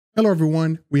Hello,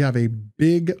 everyone. We have a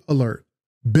big alert.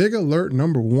 Big alert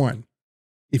number one.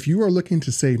 If you are looking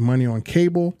to save money on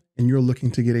cable and you're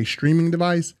looking to get a streaming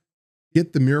device,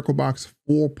 get the Miraclebox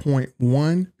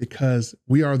 4.1 because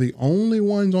we are the only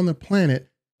ones on the planet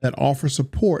that offer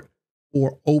support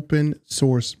for open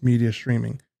source media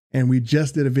streaming. And we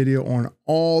just did a video on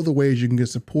all the ways you can get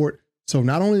support. So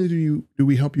not only do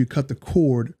we help you cut the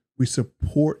cord, we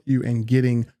support you in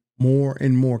getting more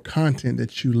and more content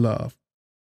that you love.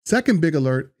 Second big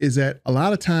alert is that a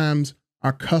lot of times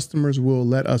our customers will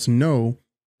let us know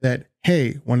that,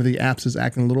 hey, one of the apps is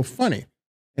acting a little funny.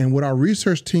 And what our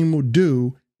research team will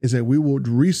do is that we will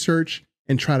research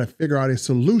and try to figure out a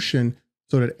solution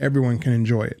so that everyone can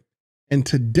enjoy it. And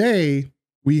today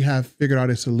we have figured out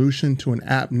a solution to an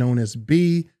app known as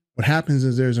Bee. What happens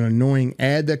is there's an annoying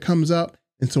ad that comes up.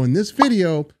 And so in this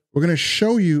video, we're going to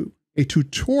show you a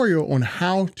tutorial on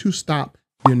how to stop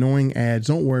the annoying ads.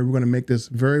 Don't worry, we're going to make this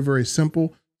very, very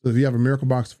simple. So if you have a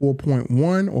Miraclebox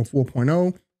 4.1 or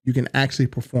 4.0, you can actually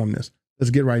perform this.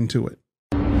 Let's get right into it.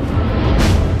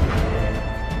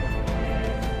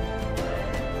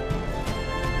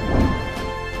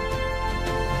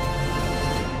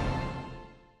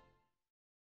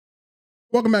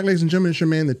 Welcome back, ladies and gentlemen. It's your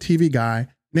man, the TV guy.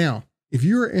 Now, if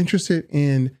you're interested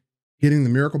in getting the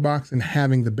Miraclebox and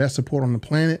having the best support on the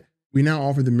planet, we now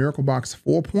offer the Miraclebox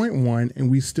 4.1,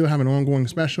 and we still have an ongoing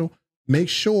special. Make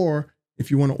sure if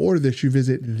you want to order this, you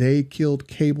visit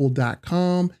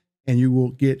theykilledcable.com and you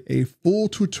will get a full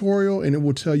tutorial, and it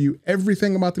will tell you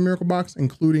everything about the Miraclebox,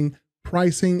 including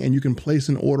pricing, and you can place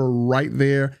an order right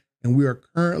there. And we are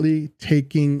currently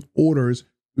taking orders.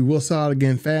 We will sell out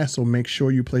again fast, so make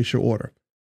sure you place your order.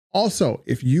 Also,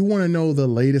 if you want to know the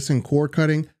latest in cord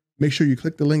cutting, make sure you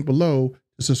click the link below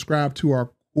to subscribe to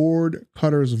our Cord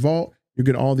Cutters Vault. You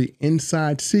get all the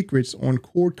inside secrets on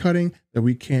cord cutting that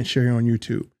we can't share here on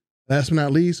YouTube. Last but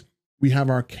not least, we have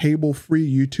our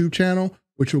cable-free YouTube channel,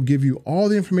 which will give you all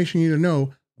the information you need to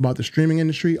know about the streaming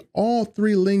industry. All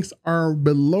three links are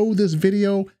below this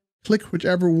video. Click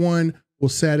whichever one will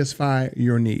satisfy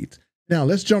your needs. Now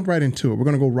let's jump right into it. We're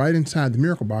going to go right inside the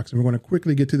Miraclebox and we're going to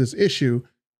quickly get to this issue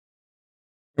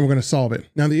and we're going to solve it.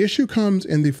 Now the issue comes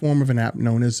in the form of an app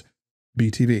known as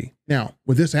BeeTV. Now,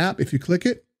 with this app, if you click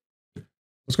it,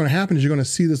 what's going to happen is you're going to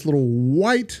see this little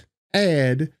white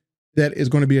ad that is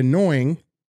going to be annoying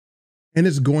and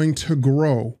it's going to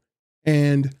grow.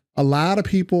 And a lot of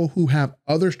people who have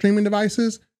other streaming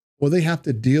devices, well, they have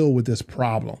to deal with this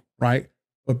problem, right?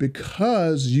 But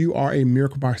because you are a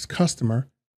Miraclebox customer,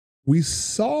 we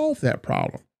solve that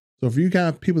problem. So if you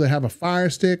got people that have a Fire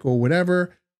Stick or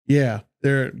whatever, yeah,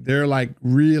 they're like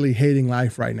really hating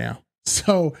life right now.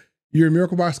 So you're a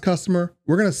Miraclebox customer,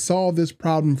 we're going to solve this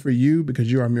problem for you because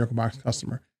you are a Miraclebox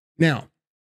customer. Now,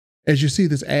 as you see,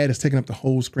 this ad is taking up the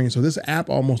whole screen. So this app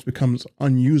almost becomes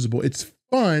unusable. It's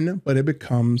fun, but it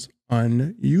becomes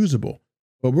unusable.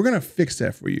 But we're going to fix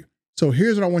that for you. So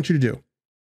here's what I want you to do.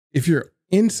 If you're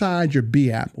inside your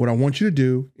Bee app, what I want you to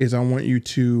do is I want you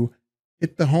to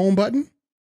hit the home button,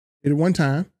 hit it one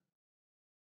time.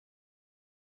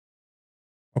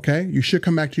 Okay, you should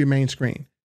come back to your main screen.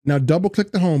 Now double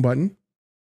click the home button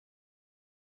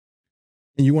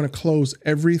and you want to close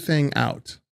everything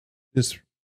out. Just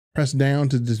press down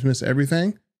to dismiss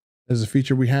everything. There's a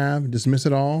feature we have, dismiss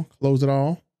it all, close it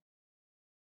all.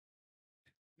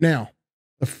 Now,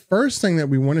 the first thing that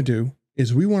we want to do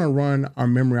is we want to run our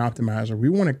memory optimizer. We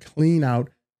want to clean out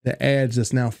the ads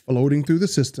that's now floating through the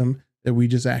system that we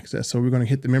just accessed. So we're going to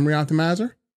hit the memory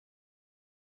optimizer.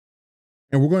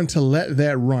 And we're going to let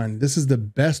that run. This is the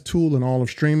best tool in all of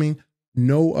streaming.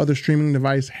 No other streaming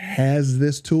device has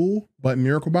this tool but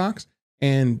Miraclebox.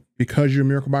 And because you're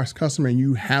a Miraclebox customer and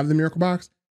you have the Miraclebox,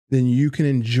 then you can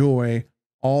enjoy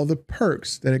all the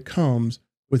perks that it comes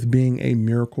with being a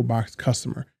Miraclebox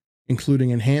customer, including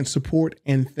enhanced support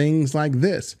and things like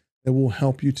this that will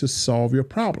help you to solve your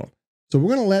problem. So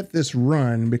we're going to let this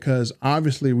run because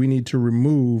obviously we need to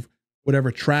remove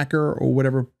whatever tracker or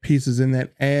whatever pieces in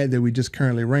that ad that we just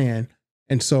currently ran.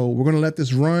 And so we're going to let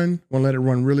this run. We're going to let it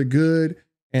run really good.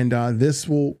 And this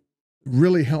will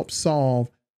really help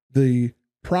solve the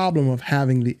problem of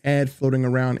having the ad floating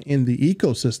around in the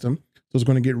ecosystem. So it's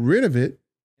going to get rid of it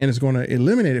and it's going to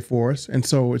eliminate it for us. And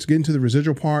so it's getting to the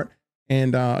residual part.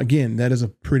 And again, that is a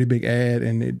pretty big ad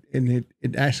and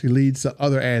it actually leads to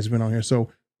other ads being on here. So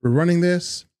we're running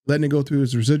this, letting it go through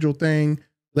its residual thing,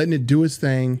 letting it do its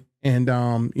thing. And,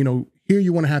 you know, here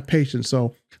you want to have patience.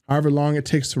 So however long it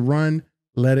takes to run,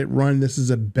 let it run. This is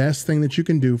the best thing that you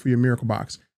can do for your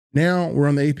Miraclebox. Now we're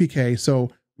on the APK.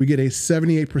 So we get a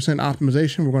 78%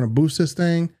 optimization. We're going to boost this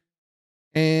thing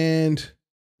and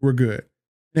we're good.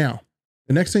 Now,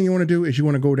 the next thing you want to do is you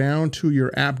want to go down to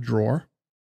your app drawer,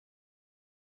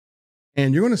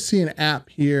 and you're going to see an app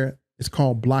here. It's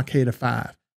called Blokada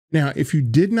 5. Now, if you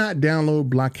did not download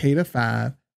Blokada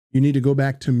 5, you need to go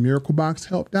back to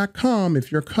miracleboxhelp.com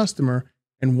if you're a customer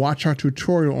and watch our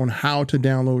tutorial on how to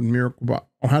download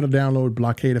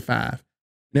Blokada 5.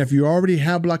 Now, if you already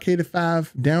have Blokada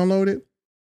 5 downloaded,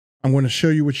 I'm going to show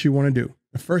you what you want to do.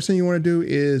 The first thing you want to do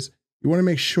is you want to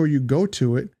make sure you go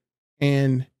to it,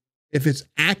 and if it's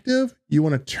active, you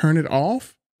want to turn it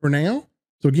off for now.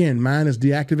 So again, mine is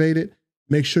deactivated.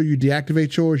 Make sure you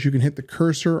deactivate yours. You can hit the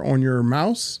cursor on your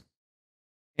mouse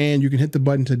and you can hit the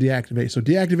button to deactivate. So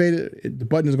deactivate it, the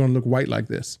button is going to look white like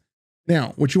this.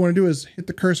 Now, what you want to do is hit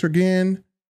the cursor again,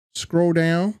 scroll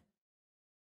down.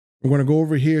 We're going to go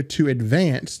over here to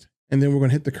advanced, and then we're going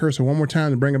to hit the cursor one more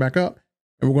time to bring it back up.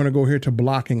 And we're going to go here to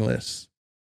blocking lists.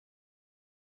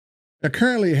 Now,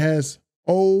 currently it has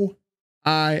OISD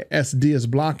as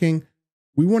blocking.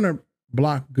 We want to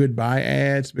block goodbye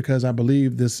ads because I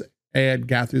believe this ad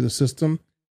got through the system.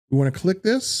 We want to click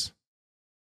this,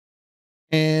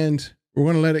 and we're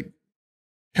going to let it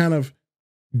kind of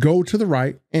go to the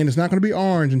right, and it's not going to be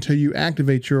orange until you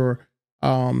activate your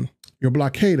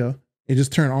Blokada. It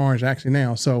just turned orange actually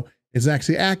now. So it's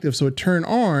actually active. So it turned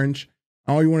orange.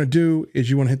 All you want to do is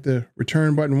you want to hit the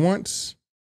return button once,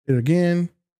 hit it again.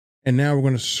 And now we're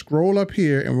going to scroll up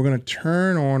here and we're going to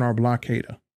turn on our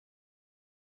Blokada.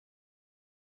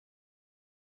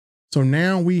 So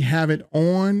now we have it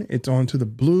on, it's on to the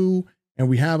blue, and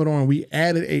we have it on. We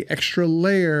added an extra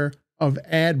layer of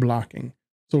ad blocking.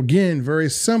 So again, very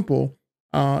simple.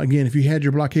 Again, if you had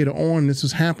your Blokada on, this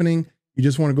was happening, you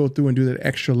just want to go through and do that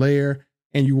extra layer,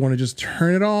 and you want to just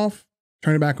turn it off,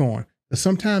 turn it back on. But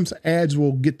sometimes ads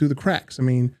will get through the cracks. I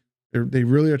mean, they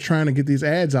really are trying to get these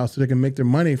ads out so they can make their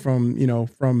money from,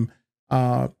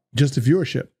 just the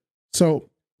viewership. So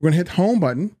we're going to hit the home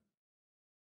button.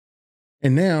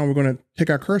 And now we're going to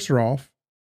take our cursor off,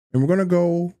 and we're going to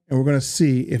go and we're going to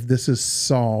see if this has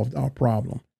solved our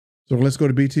problem. So let's go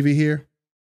to BeeTV here,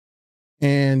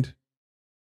 and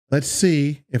let's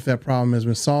see if that problem has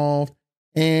been solved.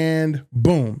 And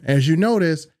boom, as you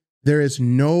notice, there is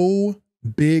no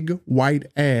big white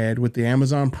ad with the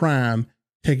Amazon Prime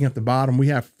taking up the bottom. We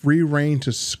have free reign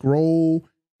to scroll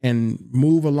and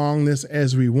move along this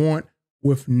as we want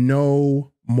with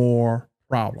no more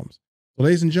problems. So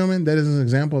ladies and gentlemen, that is an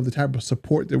example of the type of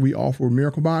support that we offer with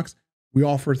Miraclebox. We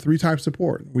offer 3 types of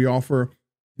support. We offer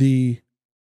the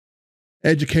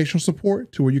educational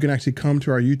support to where you can actually come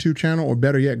to our YouTube channel, or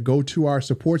better yet, go to our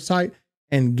support site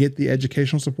and get the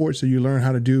educational support so you learn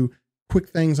how to do quick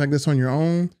things like this on your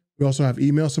own. We also have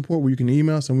email support where you can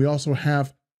email us, and we also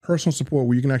have personal support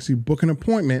where you can actually book an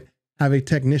appointment, have a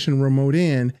technician remote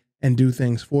in, and do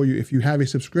things for you. If you have a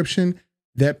subscription,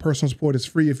 that personal support is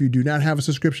free. If you do not have a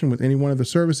subscription with any one of the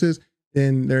services,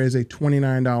 then there is a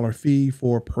 $29 fee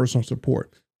for personal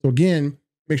support. So again,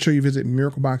 make sure you visit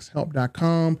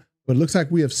miracleboxhelp.com. But it looks like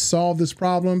we have solved this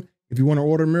problem. If you want to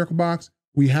order Miraclebox,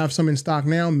 we have some in stock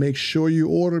now. Make sure you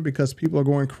order because people are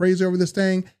going crazy over this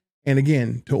thing. And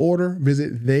again, to order,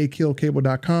 visit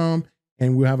theykillcable.com,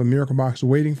 and we'll have a Miraclebox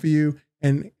waiting for you.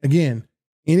 And again,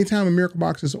 anytime a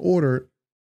Miraclebox is ordered,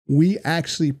 we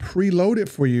actually preload it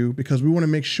for you because we want to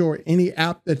make sure any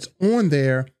app that's on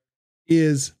there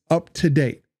is up to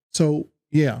date. So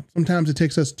yeah, sometimes it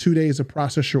takes us 2 days to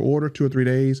process your order, 2 or 3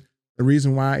 days. The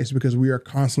reason why is because we are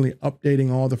constantly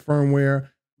updating all the firmware.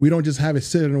 We don't just have it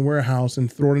sit in a warehouse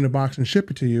and throw it in a box and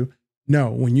ship it to you. No,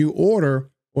 when you order,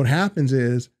 what happens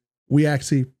is we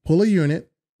actually pull a unit,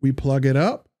 we plug it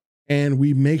up, and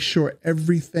we make sure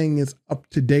everything is up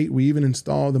to date. We even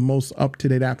install the most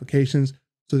up-to-date applications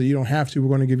so that you don't have to. We're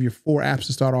going to give you 4 apps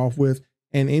to start off with,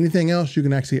 and anything else you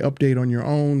can actually update on your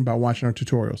own by watching our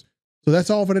tutorials. So that's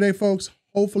all for today, folks.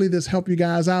 Hopefully this helped you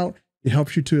guys out. It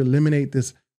helps you to eliminate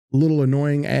this little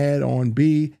annoying ad on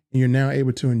B, and you're now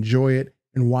able to enjoy it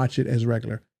and watch it as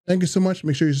regular. Thank you so much.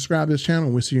 Make sure you subscribe to this channel.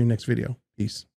 We'll see you in the next video. Peace.